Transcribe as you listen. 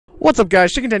What's up,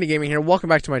 guys? FryGangGaming here. Welcome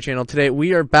back to my channel. Today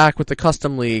we are back with the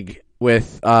custom league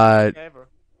with forever.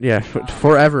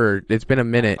 It's been a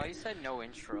minute. Oh, you said no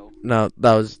intro. No,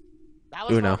 that was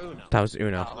Uno. That was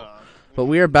Uno. But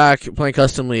we are back playing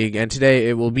custom league, and today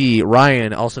it will be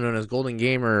Ryan, also known as Golden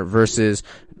Gamer, versus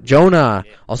Jonah,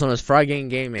 also known as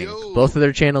FryGangGaming. Both of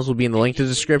their channels will be in the link to the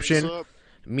description.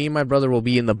 Me and my brother will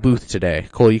be in the booth today.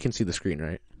 Cole, you can see the screen,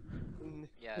 right?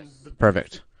 Yes.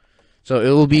 Perfect. So it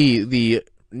will be the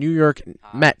New York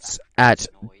Mets at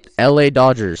LA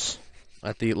Dodgers,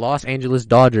 at the Los Angeles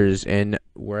Dodgers, and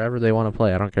wherever they want to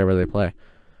play. I don't care where they play.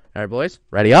 All right, boys,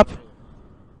 ready up?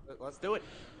 Let's do it.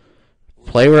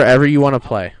 Play wherever you want to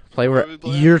play. Play where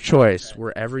your choice,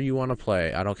 wherever you want to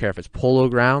play. I don't care if it's Polo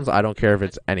Grounds. I don't care if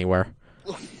it's anywhere.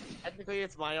 Technically,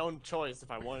 it's my own choice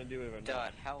if I want to do it or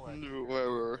not.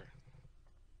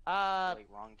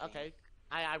 Okay.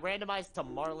 I randomized to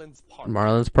Marlins Park.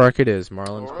 Marlins Park it is.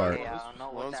 Marlins Park. Yeah, I don't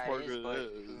know what that is, but who knows?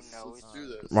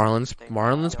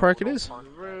 Marlins Park it is.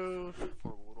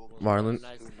 Marlins.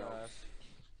 Nice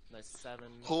 7.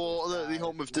 The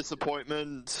home of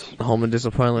disappointment. Home and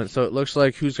disappointment. So it looks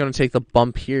like who's going to take the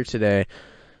bump here today?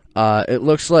 It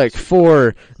looks like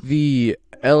for the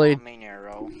LA.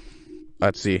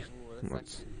 Let's see.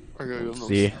 Let's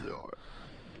see.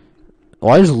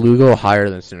 Why is Lugo higher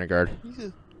than Syndergaard?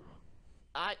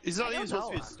 He's not even supposed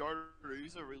to be a starter.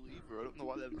 He's a reliever. I don't know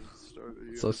why that means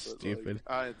starter. So stupid.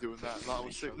 Like, I ain't doing that. Not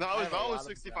with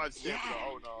 65 cents.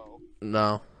 Oh no.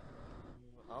 No.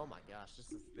 Oh my gosh.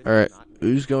 This All right.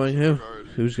 Who's going who?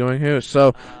 Who's going who?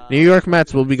 So New York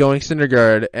Mets will be going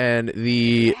Syndergaard, and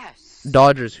the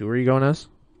Dodgers. Who are you going as?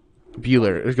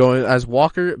 Bueller is going as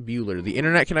Walker Bueller. The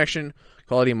internet connection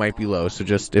quality might be low, so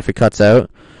just if it cuts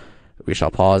out, we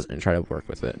shall pause and try to work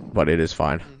with it. But it is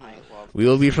fine. We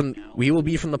will be from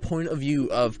the point of view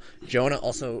of Jonah,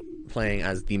 also playing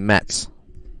as the Mets.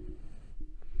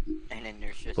 And then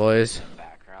there's just boys. in the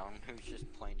background who's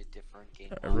just playing a different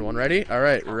game. Everyone ready? All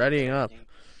right, readying up.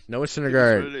 Noah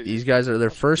Syndergaard. These guys are their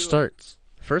first starts.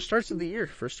 First starts of the year.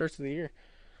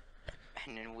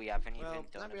 And then we haven't even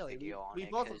done a video on it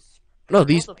because No,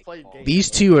 these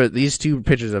two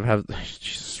pitchers have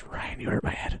Jesus, Ryan, you hurt my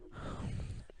head.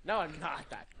 No, I'm not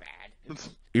that bad.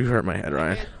 You hurt my head,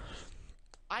 Ryan.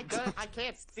 I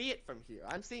can't see it from here.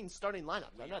 I'm seeing starting lineups.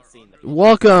 I'm not seeing the.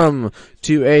 Welcome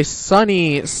to a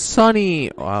sunny.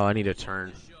 Wow, I need to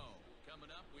turn.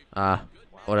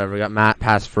 Whatever. We got Matt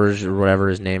Passford or whatever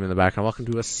his name in the background. Welcome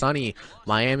to a sunny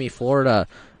Miami, Florida.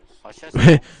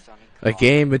 A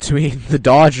game between the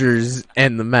Dodgers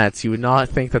and the Mets. You would not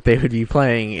think that they would be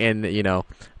playing in,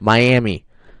 Miami.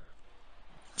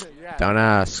 Don't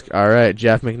ask. All right,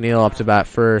 Jeff McNeil up to bat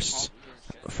first.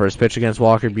 First pitch against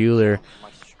Walker Bueller.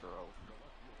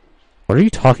 What are you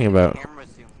talking about?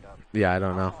 Yeah, I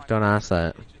don't know. Don't ask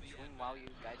that.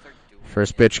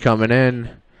 First pitch coming in.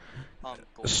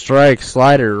 Strike,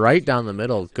 slider, right down the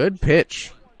middle. Good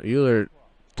pitch. Bueller,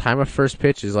 time of first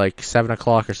pitch is like 7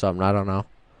 o'clock or something. I don't know.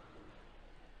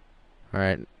 All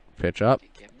right, pitch up.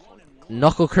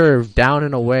 Knuckle curve down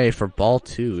and away for ball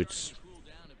 2.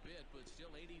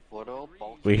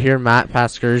 We hear Matt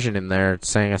Pascursion in there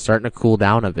saying it's starting to cool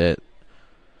down a bit.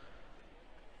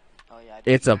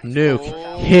 It's a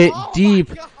nuke. Hit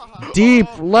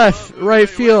deep left, right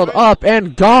field, up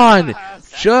and gone.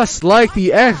 Just like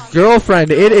the ex-girlfriend,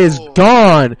 it is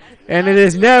gone, and it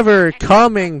is never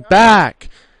coming back.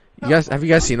 Have you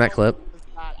guys seen that clip?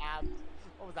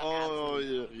 Oh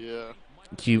yeah.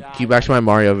 Cue back to my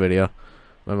Mario video,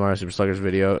 my Mario Super Sluggers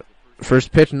video.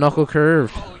 First pitch, knuckle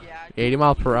curve, 80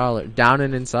 mile per hour, down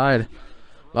and inside.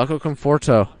 Marco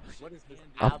Conforto.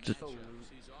 Up to.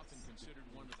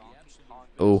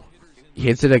 Oh,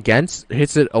 hits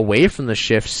it away from the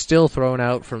shift, still thrown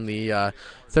out from the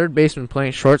third baseman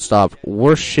playing shortstop.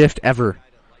 Worst shift ever.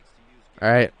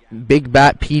 All right, big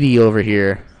bat Petey over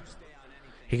here.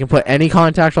 He can put any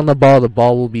contact on the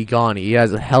ball will be gone. He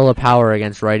has a hell of power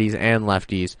against righties and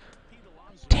lefties.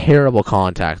 Terrible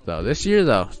contact though. This year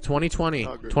though,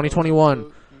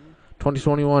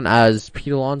 2021, as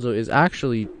Pete Alonso is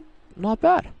actually not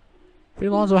bad. Pete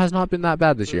Alonso has not been that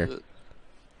bad this year.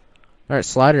 All right,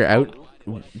 slider out,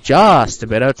 just a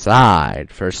bit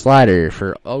outside for slider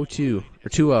for 0-2 or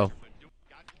 2-0.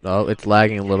 Oh, it's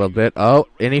lagging a little bit. Oh,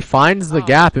 and he finds the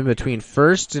gap in between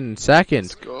first and second.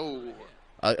 Let's go.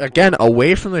 Again,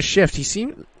 away from the shift.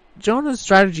 Jonah's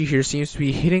strategy here seems to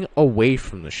be hitting away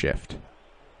from the shift.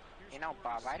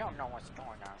 Bob, I don't know what's going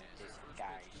on with this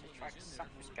guy.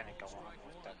 Something's gonna go on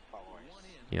with the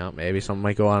boys. Maybe something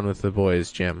might go on with the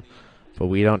boys, Jim. But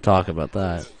we don't talk about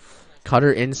that.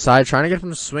 Cutter inside, trying to get him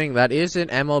to swing. That is an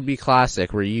MLB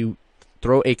classic where you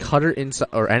throw a cutter inside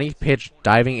or any pitch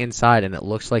diving inside, and it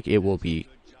looks like it will be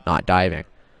not diving.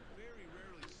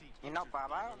 You know,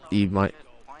 Bob, I don't know He if might.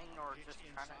 he's playing or just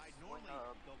kind of going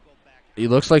He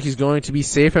looks like he's going to be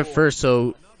safe at first,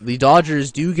 so the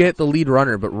Dodgers do get the lead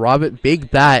runner, but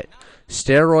Big Bat,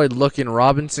 steroid-looking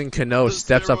Robinson Cano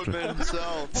steps up to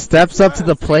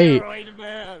the plate.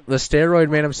 The steroid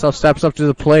man himself steps up to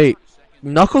the plate.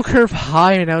 Knuckle curve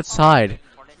high and outside.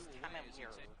 for this time of year.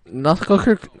 Knuckle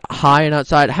curve high and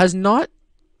outside has not.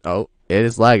 Oh, it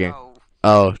is lagging. Oh,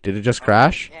 Oh, did it just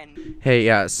crash? and Hey,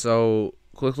 yeah. So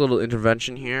quick little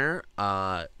intervention here.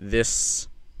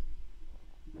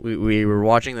 We were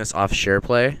watching this off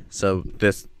SharePlay, so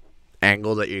this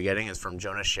angle that you're getting is from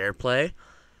Jonah's SharePlay.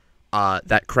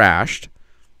 That crashed,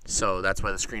 so that's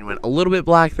why the screen went a little bit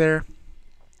black there.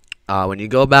 When you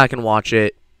go back and watch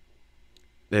it,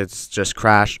 it's just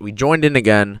crashed. We joined in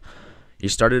again. You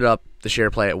started up the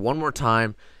SharePlay at one more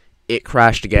time. It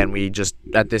crashed again. We just,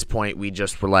 at this point, we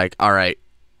just were like, all right,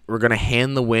 we're gonna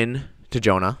hand the win to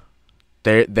Jonah.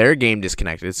 Their game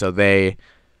disconnected, so they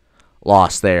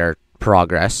lost their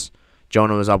progress.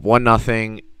 Jonah was up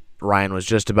 1-0. Ryan was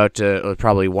just about to, was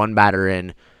probably one batter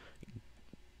in.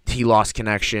 He lost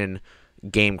connection.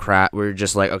 Game crash. We were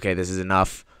just like, okay, this is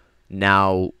enough.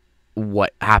 Now,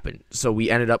 what happened? So we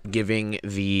ended up giving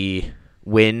the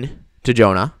win to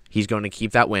Jonah. He's going to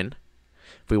keep that win.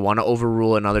 If we want to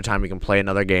overrule another time, we can play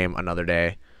another game another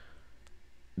day.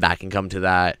 That can come to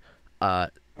that.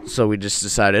 So we just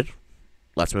decided,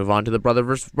 let's move on to the brother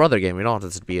versus brother game. We don't want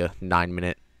this to be a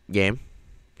 9-minute game.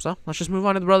 So let's just move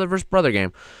on to the brother versus brother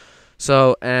game.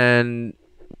 So, and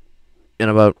in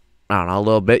about, I don't know, a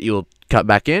little bit, you'll cut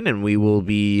back in and we will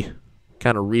be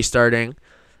kind of restarting,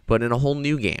 but in a whole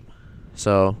new game.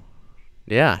 So,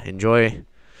 yeah, enjoy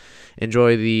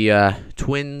the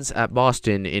Twins at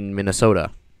Boston in Minnesota.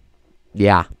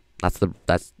 Yeah,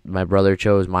 that's my brother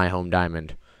chose my home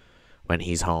diamond when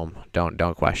he's home. Don't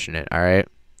question it. All right.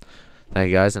 Thank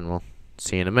you guys, and we'll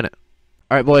see you in a minute.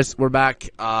 All right, boys, we're back.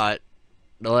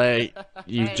 Delay.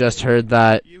 You just heard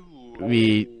that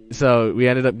we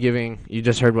ended up giving. You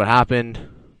just heard what happened.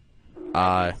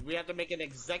 We have to make an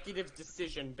executive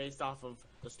decision based off of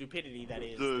the stupidity that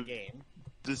is the game.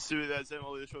 The series that's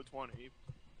MLB Show 20.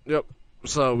 Yep.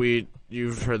 So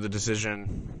you've heard the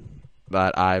decision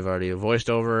that I've already voiced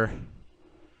over.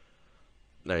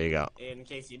 There you go. In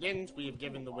case you didn't, we have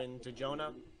given the win to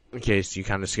Jonah. In case you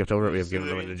kind of skipped over it, we have given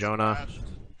the win to Jonah.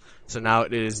 So now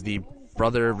it is the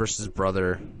brother versus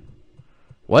brother.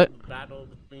 What? Battle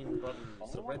between brothers,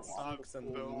 the Red Sox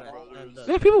and the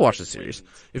Yeah, people watch the series.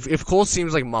 If Cole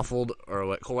seems like muffled or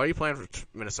what, Cole, why are you playing for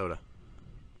Minnesota?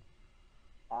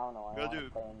 I don't know. Go do.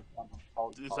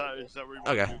 Is that where you want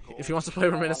Okay, to do, Cole? if he wants to play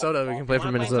for Minnesota, we can play for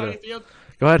Wanna Minnesota. Target Field?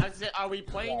 Go ahead. I said, are we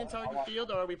playing in Target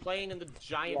Field or are we playing in the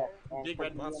giant big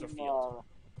red monster field?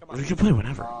 Come We on. can play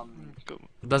whenever.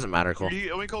 It doesn't matter, Cole. I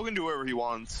mean, Cole can do wherever he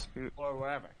wants. Or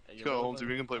wherever. Let's go home, so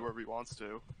he can play wherever he wants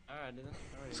to. Alright, then.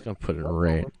 Just gonna put it in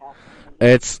rain.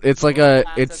 It's like a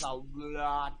it's a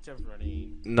lot of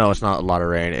rain. no, it's not a lot of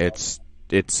rain. It's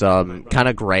kind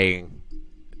of graying,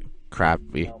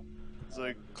 crappy. It's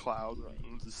like cloud.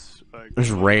 Just, like,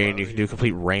 There's rain. You can do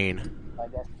complete rain.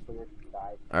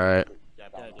 All right. Yeah,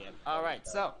 good idea. Alright,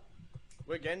 so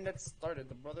we're getting that started.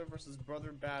 The brother versus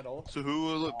brother battle. So who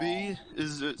will it be?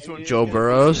 Is it Joe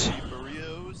Burrows?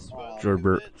 Burritos?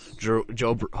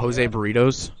 Jose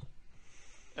Burritos.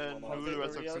 And who the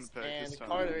Red Sox gonna pick And this time?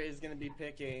 Carter is gonna be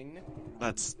picking.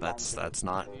 That's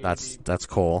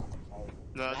Cole.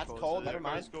 No, That's Cole, never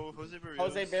mind. Let's go with Jose Barrios.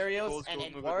 Jose Barrios Cole's and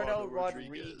going with Eduardo Eduardo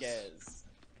Rodriguez.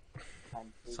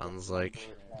 Sounds like.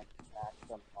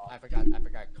 I forgot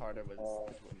Carter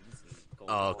was.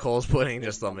 Oh, Cole's putting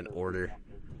just them in order.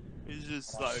 He's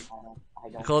just like,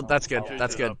 Cole, that's good.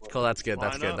 That's good. Cole, that's good.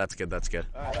 That's Line good. up. That's good. That's good.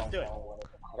 Alright, let's do it.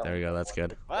 There we go. That's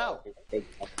good. Well,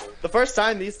 the first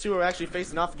time these two are actually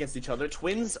facing off against each other.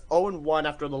 Twins 0-1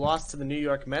 after the loss to the New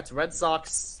York Mets. Red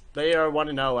Sox, they are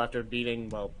 1-0 after beating,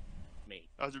 well, me.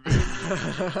 after being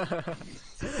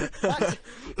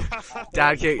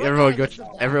Dad came.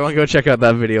 Everyone go check out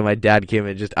that video. My dad came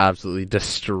and just absolutely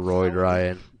destroyed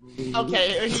Ryan.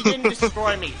 Okay, he didn't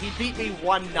destroy me. He beat me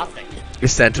 1-0. He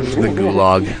sent him to the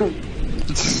gulag.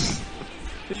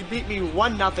 He beat me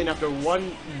 1-0 after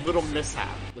one little mishap.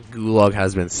 The gulag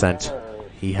has been sent.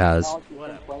 He has.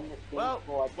 Whatever. Well,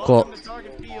 Cool. welcome to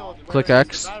Target Field. Click where X.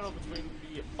 it's a battle between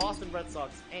the Boston Red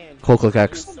Sox and Cool, click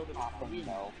X. Minnesota Twins.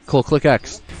 Cole, click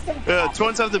X. Yeah,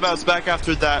 Twins have to bounce back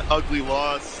after that ugly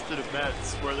loss to the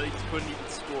Mets, where they couldn't even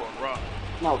score a run.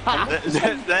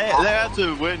 They have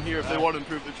to win here if they want to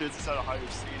improve their chances at a higher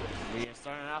seed. We are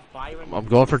starting off Byron. I'm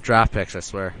going for draft picks. I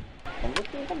swear. Can this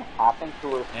even happen to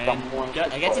where someone...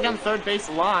 I get to down third base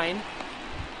line.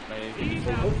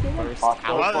 First Wow,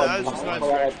 out. that was just nice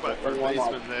stretch by first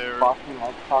baseman there. It's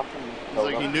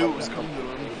like he knew it was coming to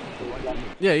him.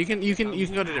 Yeah, you can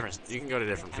go to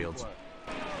different fields.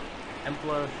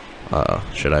 Templar. Uh-oh,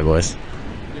 should I, boys?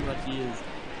 Pretty much he is.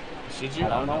 Should you? I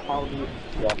don't know how these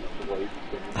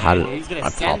How did He's gonna I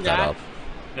send pop that up?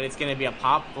 But it's gonna be a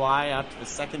pop fly up to the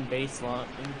second base line.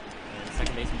 And the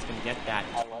second baseman's gonna get that.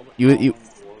 You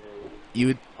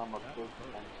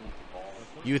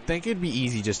would think it'd be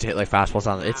easy just to hit like fastballs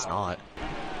on it. It's not.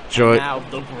 Joy. Now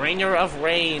the bringer of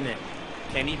rain.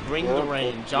 Can he bring the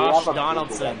rain? Josh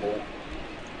Donaldson.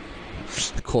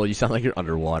 Cole, you sound like you're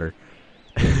underwater.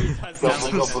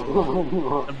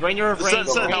 The bringer of rain.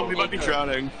 Help, we might be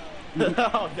drowning.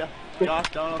 Oh, no. Josh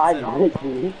I Donaldson. might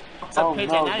be. It's a pitch,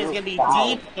 and that is gonna be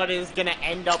deep, but it's gonna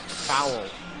end up foul.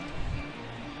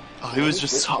 Oh, he was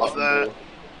just off that.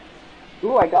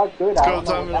 Ooh, I got good. Let's I go don't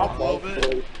know time it what up a little that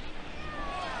bit. was.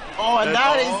 Oh, and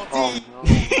that is deep.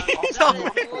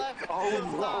 Oh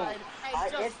no.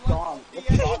 It's gone.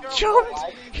 It's gone. Jumped.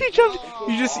 He jumped.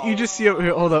 You just see it.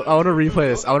 Here, hold up. I want to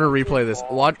replay this.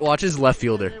 Watch his left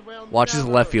fielder. Watch his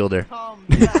left fielder.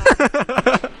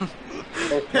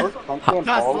 There's no country and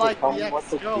Just ball like to tell the me what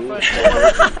to do. ex-girlfriend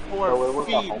So it was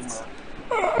a homer.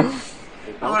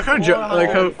 I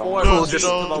like how Four Cole feet just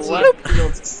to the left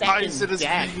field Ice second at his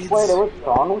deck. feet. Wait, it was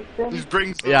Donaldson? He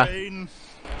brings the Yeah. rain.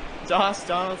 Josh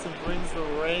Donaldson brings the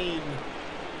rain.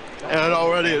 And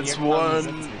already And it's here comes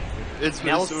one. It's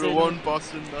Nelson Minnesota 1,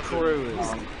 Boston nothing.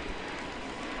 Cruz.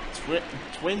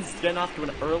 Twins getting off to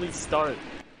an early start.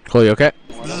 Cole, you okay?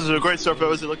 This is a great start for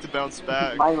Oz. They look to bounce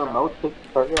back. My remote just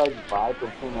started like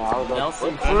vibrating out.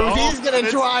 Nelson Cruz, he's gonna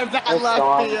drive that It's left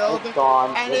gone, field. it's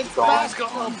gone, And it's it's gone. back to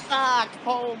back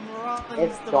home runs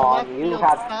It's to the left gone. You field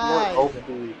have side.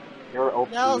 you're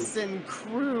OP. Nelson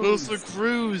Cruz Wilson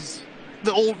Cruz,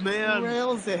 the old man,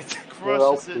 rails it.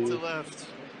 crushes it to left.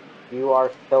 You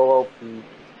are so OP.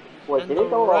 Wait, And did the it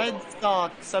go Red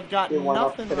Sox have got It went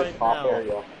up nothing to the right top now.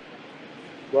 area.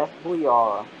 Yes, we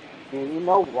are. Do you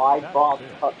know why Bob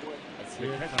cut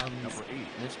Here comes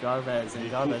Mitch Garvez,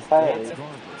 and Garvez Hey, hits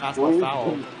fastball we've foul.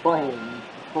 been playing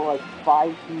for like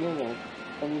 5 minutes,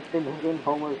 and you've been hitting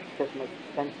homers just like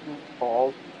 10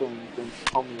 balls and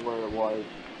tell me where it was.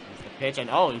 It's the pitch, and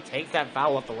oh, he takes that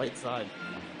foul off the right side.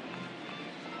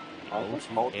 I just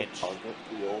Oh, hold the pitch. target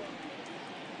field.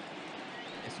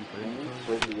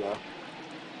 Trivia.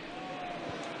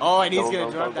 Oh, and he's Go, gonna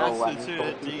go, drive go, that go, to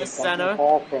let me go. the center,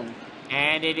 Ball thing.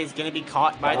 and it is gonna be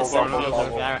caught by the Go, center go, go, fielder.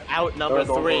 go. They're out number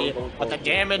Go, go, 3, go, go, but the go,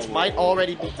 damage go, might go.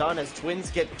 already be done as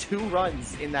Twins get 2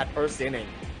 runs in that first inning.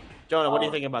 Jonah, what do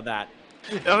you think about that?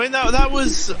 I mean, that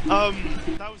was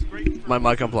great. For My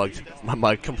mic unplugged. My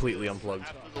mic completely unplugged.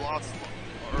 after the loss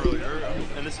earlier,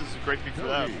 and this is a great pick for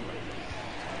them.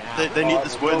 They need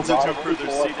this win to improve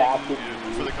their seeding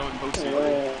for the coming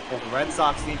postseason. The Red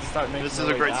Sox need to start making This is their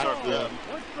a way great back. start for them.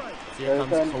 Here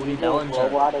comes Cody Bellinger,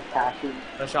 Robot attacking.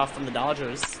 fresh off from the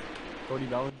Dodgers. Cody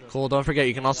Bellinger. Cole, don't forget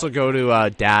you can also go to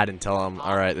Dad and tell him,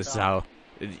 all right, this is how.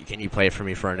 Can you play for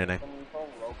me for an inning?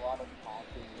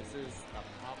 This is a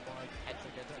pop line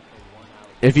head-to-head for 1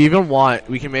 out. If you even want,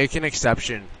 we can make an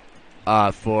exception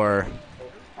for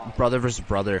brother versus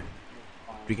brother.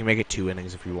 We can make it 2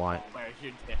 innings if you want. Where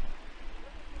you did.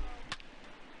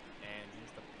 And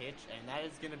here's the pitch, and that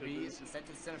is going to be sent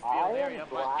to center field area,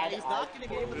 but and he's not going to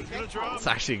be able to It's gonna get drop. That's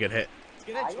actually a good hit. It's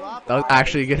going to drop. That was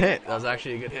actually a good hit. That was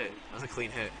actually a good hit. That was a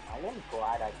clean hit. I am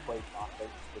glad I played offense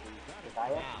because I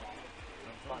have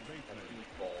fun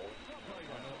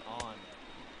On.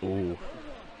 Ooh. And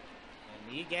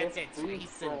he gets it.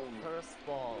 Jason, first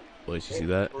ball. Boys, you see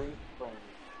that?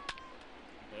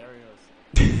 Barrios.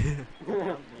 He's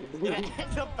going to hit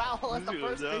the foul as the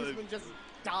first baseman just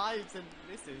dives and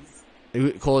misses.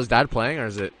 Cole, is Dad playing or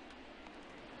is it?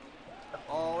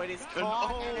 Oh, it is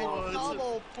caught and a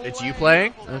double play. It's you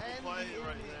playing? Double end.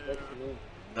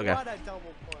 Okay. What a double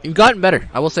play. You've gotten better.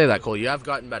 I will say that, Cole. You have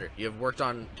gotten better. You have worked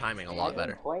on timing a lot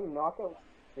better.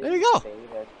 There you go.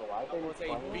 It was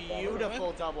a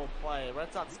beautiful double play.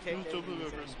 Red Sox kick it.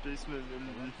 First baseman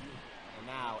and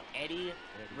Now, Eddie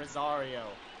Rosario.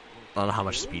 I don't know how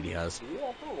much speed he has. Half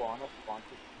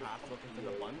looking for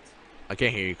the bunt. I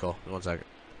can't hear you, Cole. 1 second.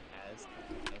 As the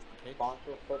pitch.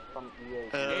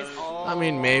 I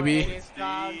mean, maybe. It is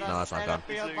down the No, that's not center gone.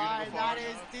 field line. That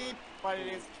is deep, but it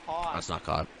is caught. That's not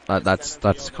caught. That's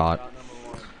caught.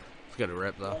 It's got a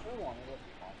rip though.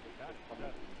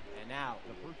 And now,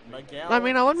 Miguel I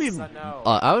mean, I would be. Sano.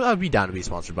 I would be down to be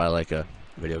sponsored by like a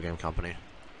video game company.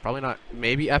 Probably not.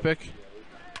 Maybe Epic.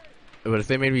 But if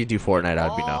they made me do Fortnite,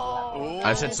 I'd be no. Oh,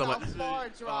 I've said so it's much. a far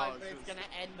drive, but it's gonna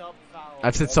end up foul.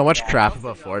 I've said so much crap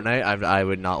about Fortnite. I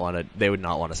would not want to. They would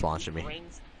not want to sponsor me.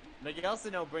 Miguel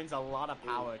brings a lot of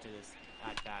power to this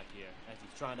attack here, as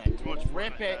he's trying Too to much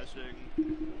rip Fortnite it.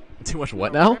 bashing. Too much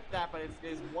what now? Rip that, but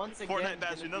it's once again Fortnite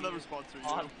bashing, they'll never sponsor you.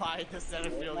 on by the center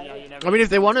field. Yeah, you never I mean, if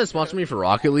they wanted to sponsor me for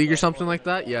Rocket League or something like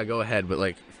that, yeah, go ahead. But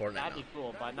like Fortnite, that'd no. be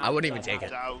cool, but not I wouldn't even take it.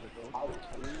 Doubt.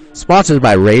 Sponsored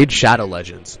by Raid Shadow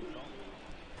Legends.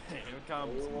 Here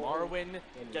comes Marwin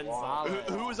Gonzalez.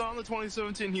 Who was on the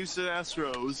 2017 Houston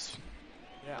Astros?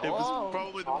 Yeah. It was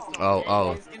probably the most.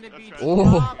 Oh. It is gonna be Oh.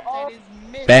 dropped and is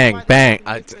missed Bang, by the bang. defense.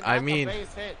 I That's a mean-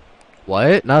 base hit.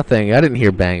 What? Nothing. I didn't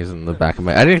hear bangs in the back of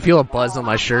my. I didn't feel a buzz on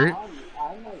my shirt.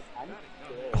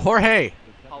 Jorge.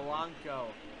 Polanco.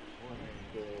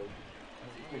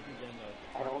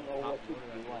 I don't know what to do.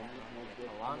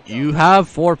 I need You have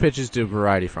 4 pitches to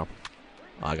variety from.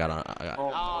 Oh, I got.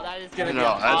 Oh, that is gonna No,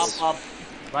 get that's- pop up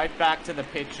right back to the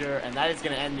pitcher, and that is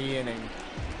gonna end the inning.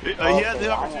 He had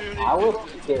the opportunity I was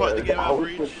to put the scared. game I out of was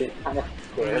reach. legit kind of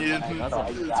He scared. didn't That's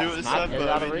a- do it not this time, get but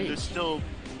out I of mean, reach. there's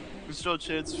still a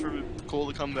chance for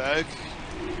Cole to come back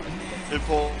and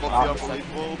pull off the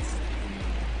unbelievable.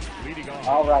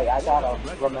 All right, I gotta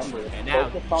remember. And now,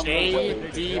 Focus on the J.D.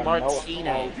 waves and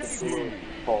Martinez. no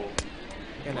full.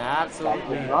 Gonna I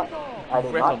absolutely did not rip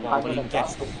a ball, time but he him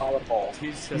gets. back by a ball.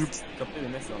 He's just completely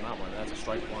missing on that one. That's a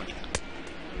strike one.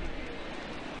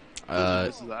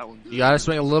 This is that one. You gotta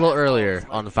swing a little earlier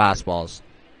on the fastballs.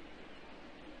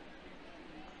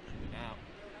 Now,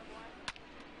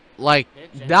 Like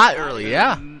that early,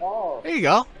 yeah. Oh, There you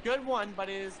go. good one, but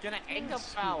it is gonna end up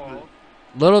foul.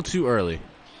 Little too early.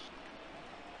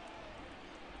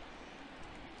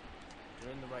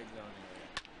 You're in the right zone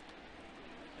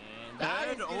here. And that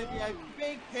is gonna be a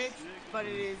big pitch, but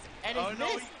it is and it's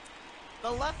missed.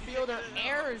 The left fielder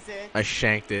errors it. I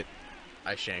shanked it.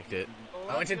 I shanked it.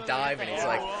 The I went to left dive fielder and is he's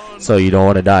like, so you don't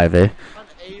want to dive, eh?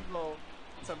 unable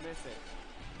to miss it.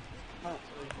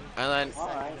 And then,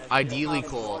 ideally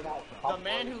Cole. The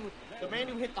man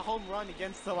who hit the home run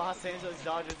against the Los Angeles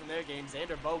Dodgers in their game,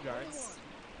 Xander Bogaerts.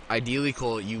 Ideally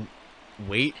Cole, you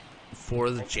wait for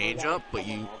the changeup, but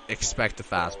you expect the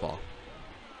fastball.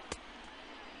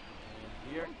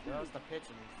 Here goes the pitch.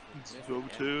 It's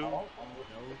 2-2.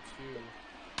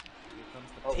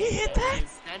 He hit that?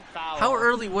 How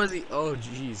early was he? Oh,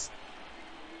 jeez.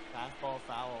 Fastball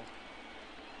foul.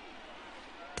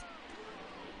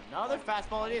 Another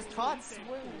fastball. It is caught.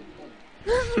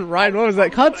 Swing. Ryan, what was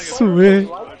that? Cut swing.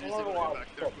 I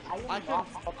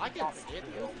can see it.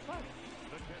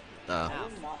 Oh.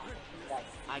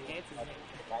 I can't see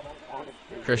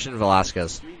it. Christian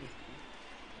Velasquez.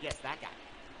 Yes, that guy.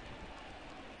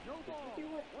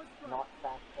 not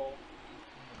fastball.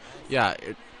 Yeah.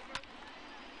 That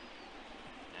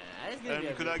is gonna be a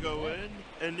And could good I go hit.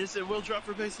 in? And this it will drop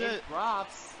for base hit. It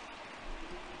drops.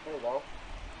 There you go. Runner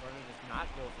does not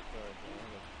go for third.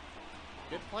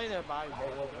 Good play there by the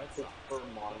Red Sox. For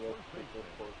Mario.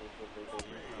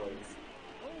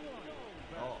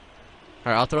 Oh.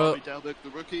 Alright, I'll throw. Bobby Dalbeck, the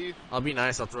rookie. I'll be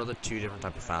nice. I'll throw the 2 different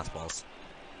type of fastballs.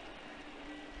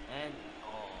 And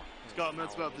He's got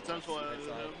immense amount of potential out of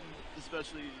him,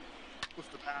 especially with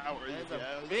the power there's he a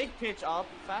has. big pitch up,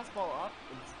 fastball up,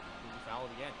 and fouled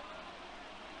again.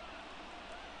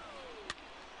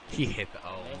 He hit the.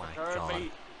 Oh There's my a curve, but god.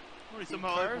 he- He's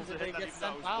somehow curves able to and hit he that gets even though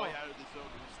it sent was foul. way out of the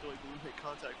zone. He still able to make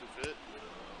contact with it.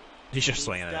 He's just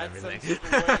swinging at got some everything.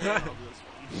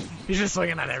 swing. He's just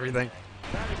swinging at everything.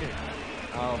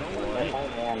 Oh boy. Oh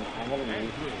man, I'm gonna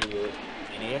need to do it.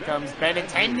 And here comes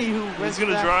Benintendi, who He's was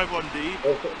gonna the drive one deep.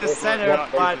 to center,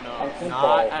 but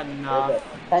not enough.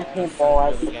 Sentient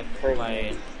ball to has get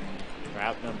played.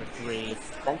 Route number 3.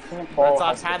 Sentient Red ball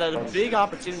Sox has had a big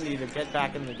opportunity to get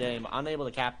back in the game, unable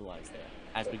to capitalize there.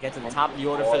 As we get to the top of the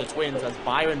order for the Twins, as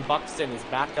Byron Buxton is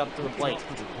back up to the plate.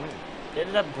 They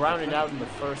ended up grounding out in the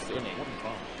first inning.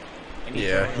 And he's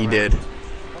Yeah, throwing he around.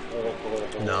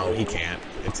 did. No, he can't.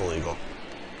 It's illegal.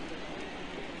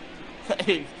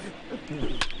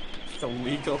 It's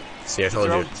illegal. See, I told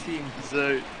Throw you. team.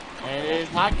 So And it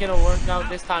is not going to work out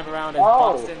this time around as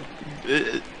Oh. Buxton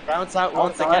it, rounds out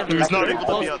once Oh, again. he was not able to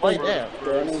Close be out play front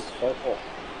there. Danny Circle.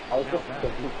 I was just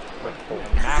thinking Circle.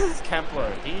 Max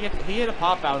Kempler. He hit a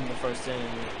pop out in the first inning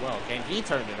as well. Can he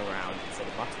turn it around instead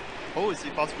of Buxton? oh, is he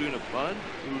possibly gonna bunt?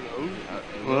 Who knows?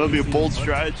 Well, that'll be a bold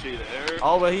strategy there.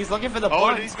 Oh, but he's looking for the Oh,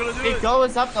 bunt. and he's gonna do He it.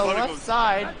 goes up the But it left goes-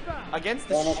 side against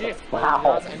the Then it's a shift, but it foul.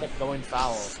 does end up going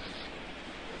foul.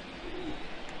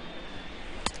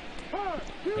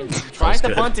 And he tries to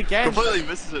good. bunt again. Completely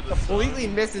misses it. This Completely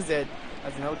misses it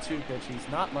as an 0-2 pitch. He's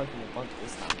not liking the bunt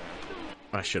this time around.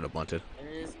 I should have bunted. And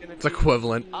it is It's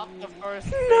equivalent. Up the first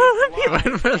He base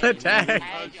went for the tag.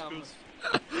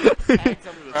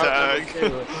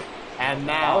 And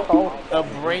now, the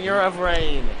bringer of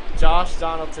rain, Josh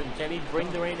Donaldson. Can he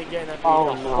bring the rain again after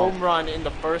a home run in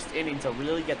the first inning to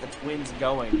really get the Twins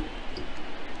going?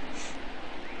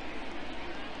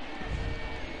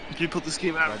 Can you put this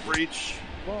game out of reach?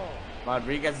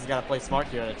 Rodriguez has got to play smart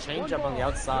here. A changeup on the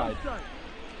outside.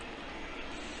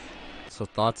 So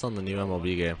thoughts on the new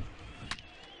MLB game?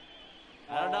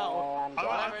 I don't know.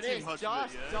 Whatever it is,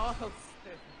 Josh Donaldson.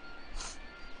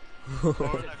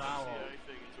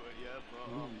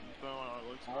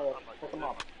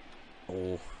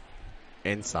 Oh,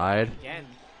 inside. Again.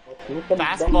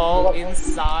 Fastball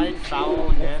inside,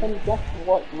 foul again. And guess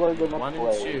what we're gonna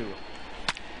 1-2.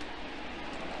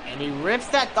 And he rips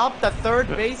that up the third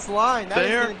base line. That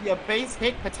is going to be a base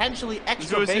hit, potentially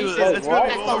extra bases. As the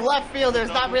left fielder's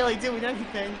not really doing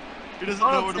anything. He doesn't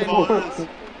know where the ball is.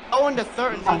 Going to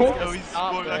third. He's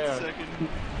going back to second.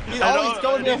 He's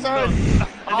going to third.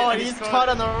 Oh, and he's cut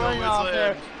on the running off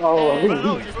there. Oh,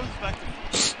 no, he goes back to...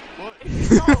 What?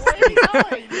 Where are you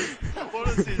going? What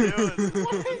is he doing?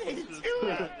 What is he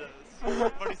doing?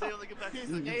 What do you say on the get back to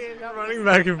second? Running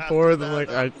back and forth. I'm like,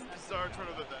 Start turn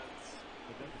of events.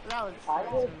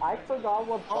 I forgot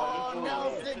what Oh,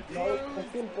 Nelson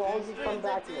Cruz balls you come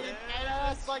back with. And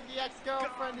us like the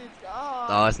ex-girlfriend is gone.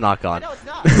 oh, it's not gone. No, it's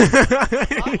not.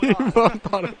 You both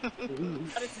thought it.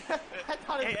 I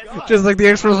thought it was gone. Just like the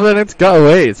extras when it's gone.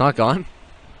 Wait, it's not gone.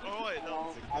 Oh, wait,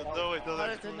 no, But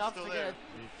it's enough to get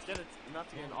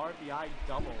an RBI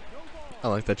double. I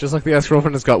like that. Just like the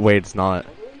ex-girlfriend has got weight, it's not.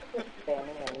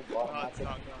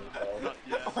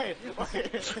 Wait.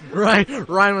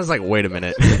 Ryan was like, wait a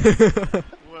minute.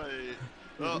 Wait.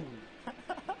 Oh.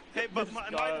 Hey, but my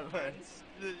defense.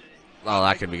 Oh,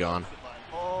 that could be gone.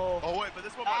 Oh, wait, but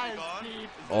this one might be gone.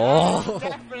 Oh.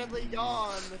 Definitely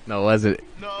gone. No, was it?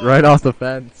 No. Right off the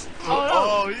fence.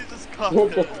 Oh, he just caught He'll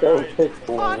it. just go his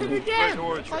Caught it again.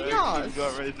 Right My he gosh.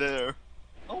 got right there.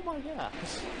 Oh my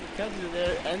gosh. Because of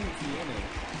their ends the inning.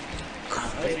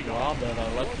 There you go.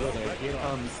 Let's go there. Here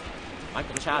comes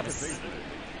Michael Chavis.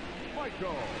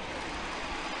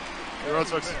 The Red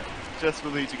Sox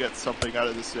desperately need to get something out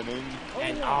of this inning.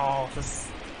 And this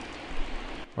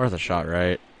Worth a shot,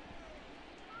 right?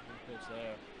 pitch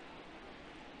there.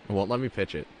 It won't let me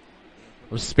pitch it.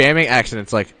 I'm spamming X and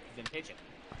it's like, You can pitch it.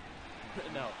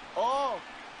 No. Oh!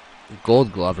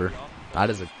 gold glover. That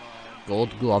is a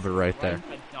gold glover right there.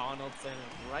 Right to Donaldson.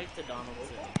 Right to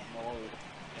Donaldson. Oh,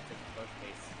 that's at first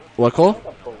base. What, Cole?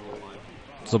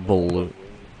 It's a balloon.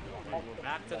 We're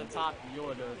back to the top of the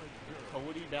order.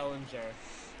 Cody Bellinger.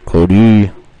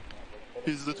 Cody.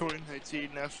 He's the 2019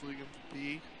 National League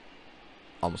MVP.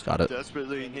 Almost got it.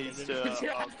 Desperately needs to.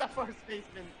 The first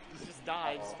baseman just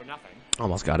dives for nothing.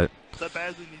 Almost got it. That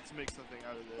badly needs to make something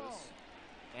out of this.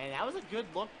 And that was a good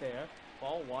look there.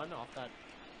 Ball one off that.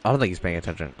 I don't think he's paying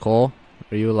attention. Cole,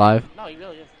 are you alive? No, he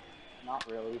really is. Not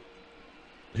really.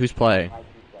 Who's playing?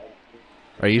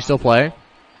 Are you still playing?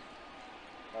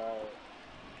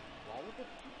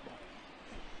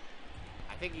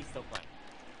 I think he's still playing.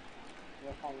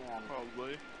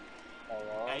 Probably.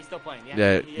 Yeah, he's still playing.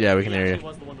 Yeah, we can hear you. He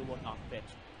was the one who looked off the pitch.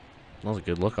 That was a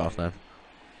good look off then.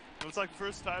 It was like the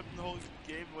first time in the whole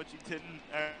game in which he didn't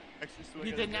actually swing.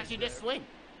 He didn't actually just swing.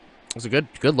 It was a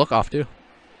good look off too.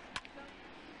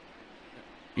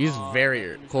 He's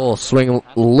very Cole. Swing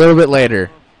a little bit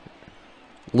later.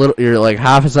 You're like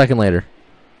half a second later.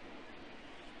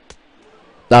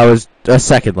 That was a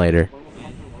second later.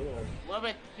 A little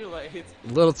bit too late.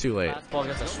 A little too late. Fastball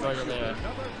gets a struggle there.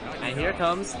 And here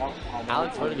comes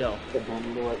Alex Vertigo.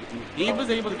 He was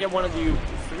able to get one of the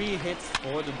 3 hits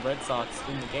for the Red Sox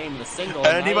in the game, the single.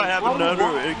 And he might have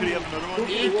another. Could he have another one?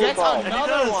 He gets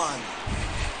another one.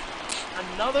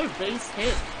 Another base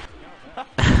hit.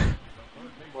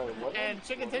 And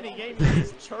Chicken Titty Gaming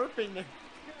is chirping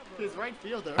his right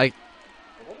fielder.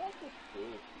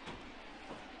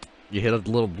 You hit a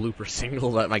little blooper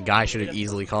single that my guy should have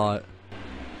easily caught.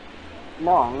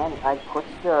 No, I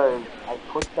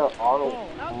pushed the auto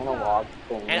analog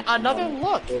thing. And another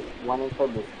look. It went into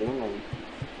the screen.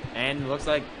 And looks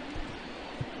like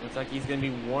he's gonna be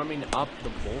warming up the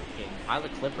bullpen. Tyler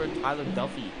Clippard, Tyler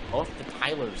Duffy, both the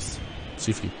Tylers.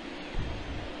 Sufi.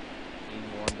 Being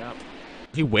warmed up.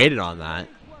 He waited on that.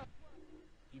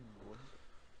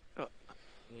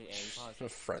 A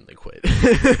friendly quit. Oh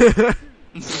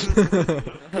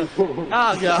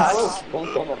gosh. I was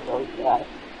thinking about that.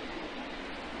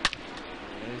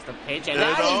 There's the pitch, and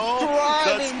That's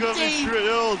driving gonna be deep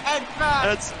drilled. and back.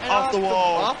 That's and off the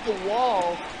wall. Off the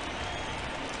wall.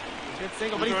 Good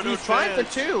single, but he's trying for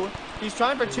 2. He's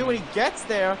trying for 2 when he gets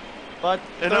there, but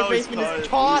And third now he's baseman is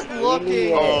caught. caught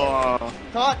looking. Oh.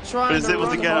 Caught trying But he's to able to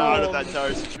run get out of home. that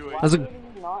entire situation. That's a, Why did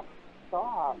he not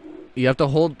stop? you have to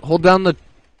hold down the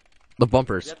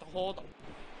bumpers. You have to hold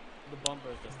the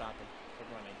bumpers to stop him from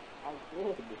running.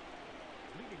 I did.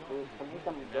 To make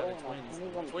them Now go, the and I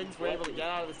couldn't even Twins were able to get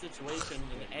out of the situation,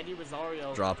 and Eddie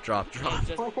Rosario Drop. can't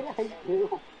just What did I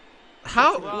do?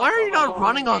 How? Why are you not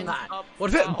running on that?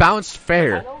 What if it bounced I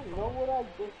fair? don't know what I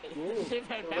just did.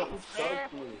 If it bounces fair,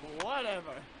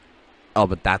 whatever. Oh,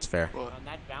 but that's fair. And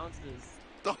that bounces.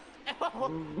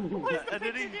 And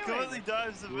then he completely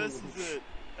dives and misses it.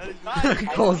 And he's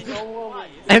Cole's- Why?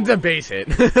 Ends a base hit.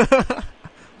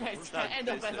 It's gonna end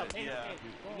up as a base Yeah. hit.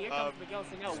 Here comes Miguel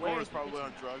Sano. Score Where is is probably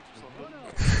on drugs or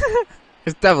something.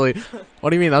 It's definitely. What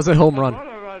do you mean? That was a home run.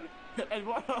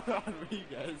 Eduardo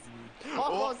Rodriguez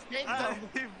almost hit him.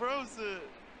 He froze it.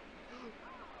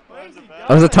 Where's he That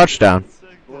was a touchdown.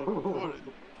 What?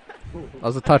 That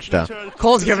was a touchdown.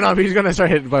 Cole's giving up. He's gonna start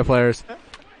hitting by players.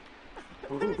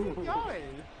 Where's he going?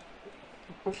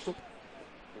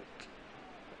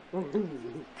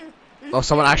 Oh,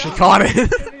 someone actually caught it. He's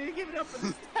giving up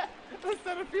the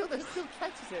center fielder still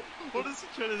catches it. What is he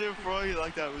trying to do for you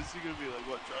like that? Was he gonna be like,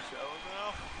 what, Josh Allen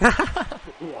now?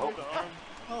 Yo, With the arm?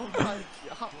 Oh my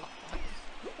god.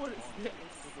 What is this?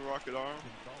 With the rocket arm?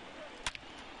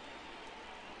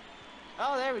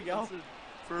 Oh, there we go. That's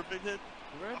a perfect hit.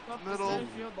 Right up the Middle. center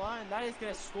field line. That is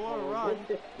gonna score a we're run.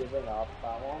 just giving up. I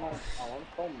wanna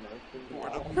play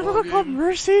Mercy. We're not- Called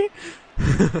Mercy.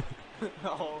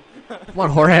 No. Come on,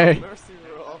 Jorge. Mercy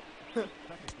rule.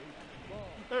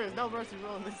 There is no mercy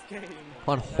rule in this game.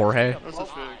 Come on, Jorge. That's a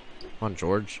fake. Come on,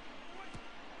 George.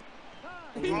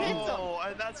 He hits him. Oh,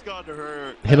 and that's got to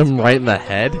hurt. Hit him right in the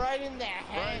head. Right in the Right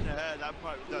head. in the head.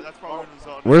 That's probably what was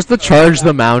on. Where's the charge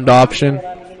the mound option?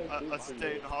 Let's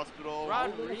stay in the hospital.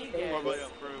 Rodriguez. Probably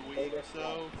up for a week or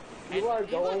so. You are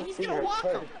going He's to gonna your walk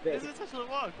him. first Is base. it such a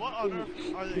walk? What on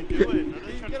earth are they doing? Are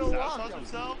they He's trying to gonna walk sabotage him.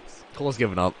 themselves? Cole's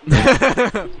giving up. Give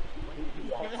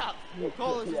it up.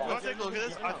 Cole is You just want to take a look at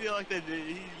this? I feel like they've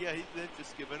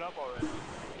just given up already.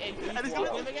 And And he's he's walking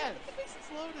going him again. The base is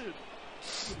loaded.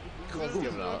 Cole's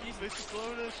giving up. Base is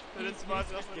loaded. And He's it's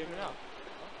just giving up.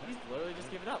 He's literally just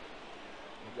giving up.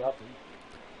 Yup.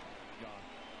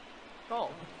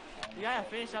 Cole, you gotta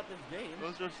finish out this game.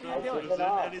 Those are Yeah, so do it. good.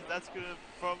 And that's going to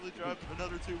probably drive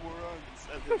another 2 more runs.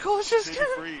 And then Cole's just maybe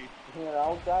gonna- 3. Here,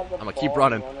 I'll drive the I'ma keep ball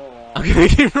running. and run around. I'm gonna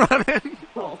keep running.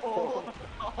 Oh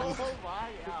my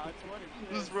gosh, what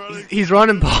is Just this? running. He's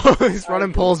running poles. He's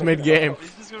running poles mid game.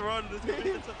 He's just going to run. It's going to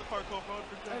hit at the park home run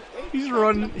for 10. He's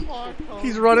running.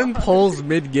 He's running poles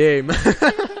mid game.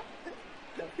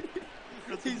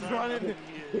 He's running.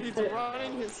 He's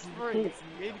running his sprints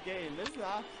mid game. This is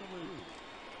absolute.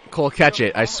 Cole, catch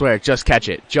it. I swear. Just catch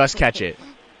it. Just catch it.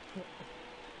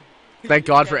 Thank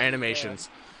God for animations.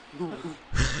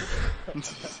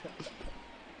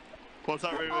 One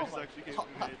time animations actually came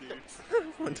in handy.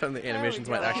 One time the animations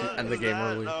might actually end the game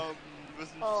early. Was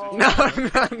Oh. No, no,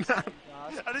 no.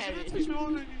 I didn't even touch my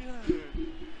own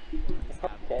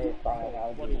Okay, fine,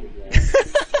 I'll do it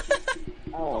again.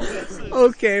 I won't.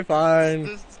 Okay, fine.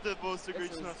 This is the most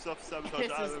egregious self-sabotage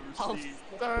This I've is ever seen in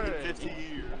absurd. 50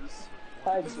 years.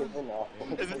 I've given up.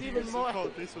 If it's even even more.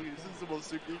 called baseball games, this is the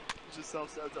most egregious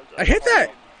self-sabotage I hit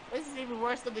that. This is even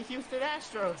worse than the Houston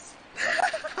Astros.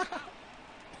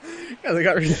 Yeah, they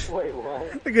got rid of. Wait,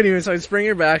 what? They couldn't even sign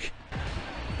Springer back.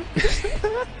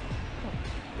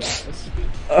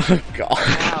 Oh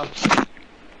God.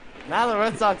 Now the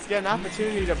Red Sox get an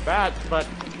opportunity to bat, but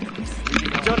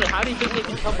Jordan, how do you think they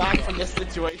can come back from this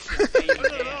situation? I don't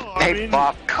know. I Hey, mean,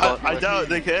 Bob I Cutler. doubt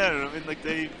they can. I mean, like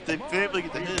they've been able to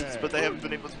get the hits, but they haven't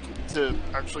been able to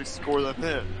actually score them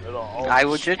in at all. I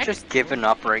would just given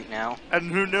up right now.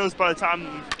 And who knows? By the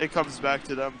time it comes back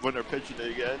to them when they're pitching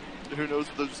it again, who knows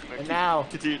if they're just going And to now,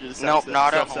 continue to Nope,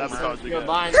 not a self-sabotage your again.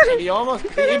 line, and he almost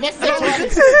he missed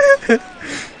it.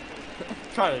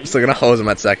 Carter, Still gonna hose him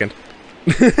at second.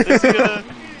 Is he gonna...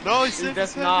 No, he's he safe.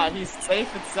 does not. He's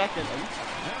safe at second.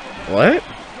 What?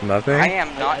 Nothing. I am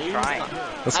not Are you trying.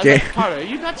 This I was game. like, Carter, are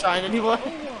you not trying anymore?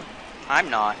 I'm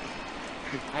not.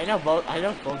 I know both. I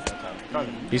know both sometimes.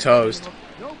 Carter. He's hosed.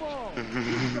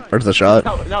 Where's the shot?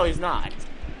 No, no, he's not.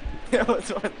 It was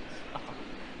what-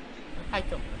 I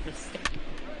don't understand.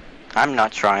 I'm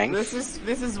not trying. This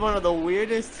is one of the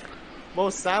weirdest,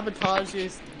 most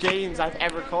sabotageous games I've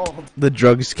ever called. The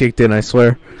drugs kicked in. I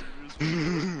swear.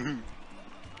 You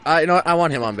know what? I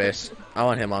want him on base. I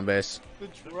want him on base. The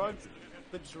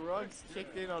drugs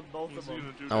kicked in on both of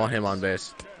them. I want him on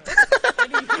base.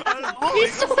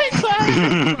 He's so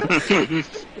excited.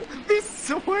 He's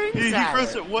swings He at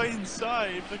throws it. it way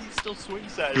inside, but he still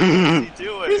swings at it. What is he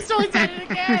doing? He swings at it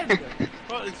again.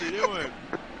 What is he doing?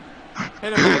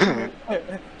 Hit him.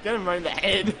 Get him right in the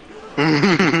head.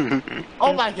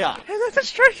 Oh my god. Hey, that's a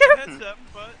strikeout. Hits him,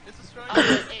 but it's a strike.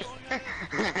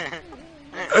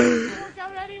 It'll work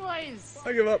out anyways.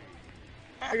 I give up.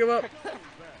 I give up.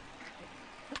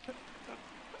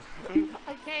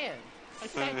 I can't.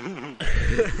 Steven,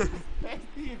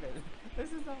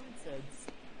 this is nonsense.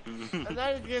 And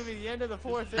that is giving me the end of the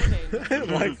 4th inning.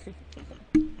 Like,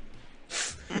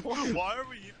 Why are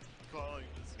we even calling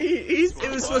this?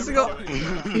 it was supposed to go.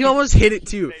 He almost hit it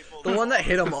too. The one that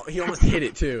hit him, he almost hit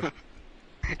it too.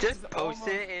 Just post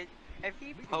it. If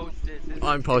he posts this,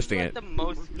 I'm posting it. The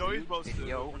most No, he's posted it,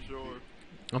 video. for sure.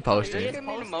 I'm posting This it. is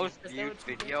gonna be the most viewed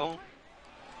video.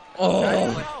 Oh,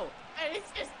 No, and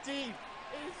it's just deep.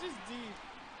 It's just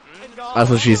deep. And gone. That's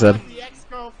what she said. Like the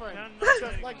ex-girlfriend.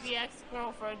 Just like the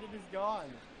ex-girlfriend, it is gone.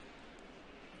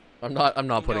 I'm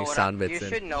not putting sound bits You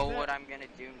in. should know what I'm gonna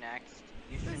do next.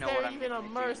 You should Is know what there I'm even a gonna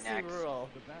do mercy next. rule?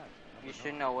 You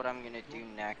should know what I'm gonna do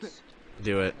next.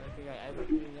 Do it. I think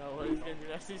we know what he's gonna do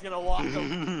next. He's gonna walk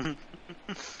him.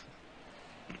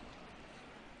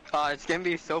 It's gonna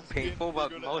be so painful, but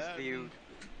gonna most add- viewed.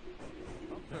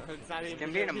 It's not even It's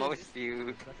gonna be the most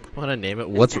viewed. Want to name it?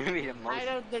 What's It's gonna be the I most.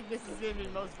 don't think this is gonna be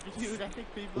most viewed. I think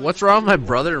people. What's wrong with my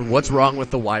brother and what's wrong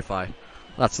with the Wi-Fi?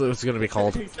 That's what it's gonna be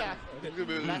called. Exactly.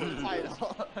 That's the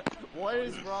title. What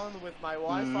is wrong with my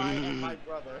Wi-Fi and my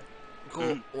brother?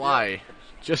 Cool. Why?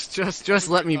 Just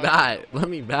let me bat. Let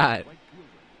me bat.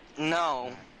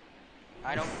 No,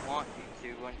 I don't want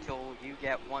you to until you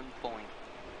get 1 point.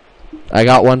 I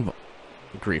got one.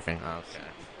 Griefing. Oh, okay.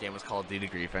 Game was called Duty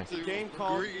Griefing. The game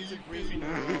called Duty Griefing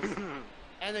Rules.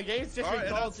 And the game's just been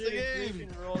called Duty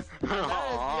Griefing Rules. And that is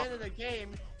the end of the game.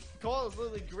 Cole has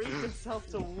literally griefed himself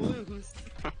to lose.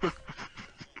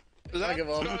 That's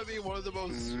gotta be one of the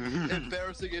most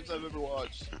embarrassing games I've ever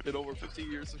watched in over 50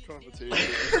 years of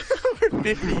commentating.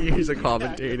 50 years of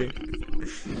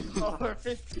commentating. Over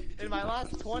 50. In my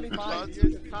last 25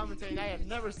 years of commentating, I have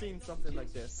never seen something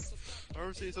like this. I've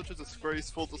never seen such a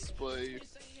disgraceful display.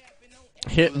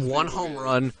 Hit one home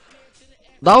run.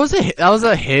 That was a hit. That was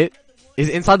a hit. Is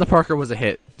inside the Parker was a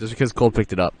hit just because Cole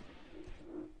picked it up.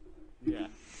 Yeah.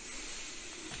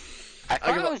 I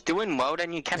thought I was doing well,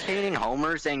 and you kept hitting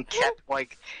homers and kept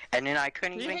and then I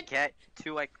couldn't He even hit- get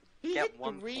to He get hit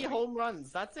 1 3 point. home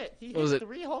runs. That's it. He What was hit it?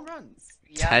 3 home runs.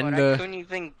 Yeah, 10 but to- I couldn't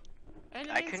even.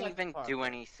 And I couldn't even do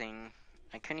anything.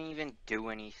 I couldn't even do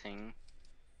anything.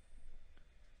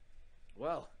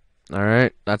 Well, All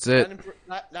right, that's it.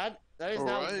 that is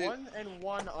now Alright.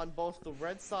 1-1 on both the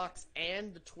Red Sox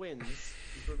and the Twins,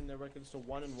 improving their records to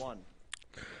 1-1. All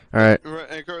right. Right,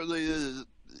 and currently,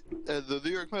 the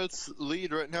New York Mets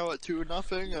lead right now at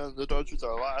 2-0, and the Dodgers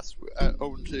are last at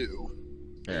 0-2.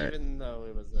 Alright. Even though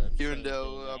it was a Even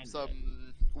though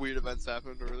some weird events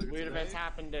happened earlier weird today. events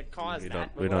happened to cause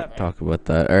that. We but don't whatever. talk about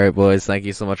that. All right, boys. Thank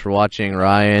you so much for watching.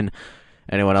 Ryan,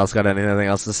 anyone else got anything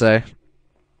else to say?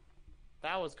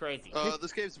 That was crazy.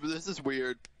 This is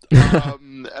weird.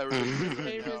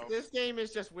 This game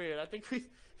is just weird. I think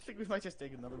we might just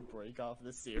take another break off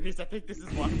this series. I think this is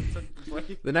why we took the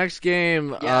break. The next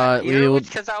game, Yeah, we either it will. was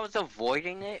because I was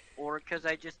avoiding it, or because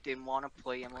I just didn't want to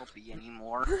play MLB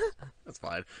anymore. That's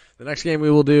fine. The next game we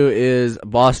will do is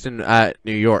Boston at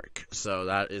New York. So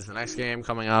that is the next game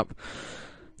coming up.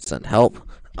 Send help.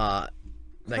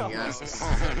 Thank you guys.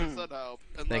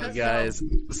 Thank you guys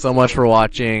so much for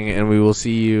watching, and we will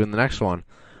see you in the next one.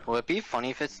 Will it be funny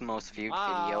if it's the most viewed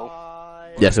video?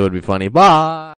 Bye. Yes, it would be funny. Bye.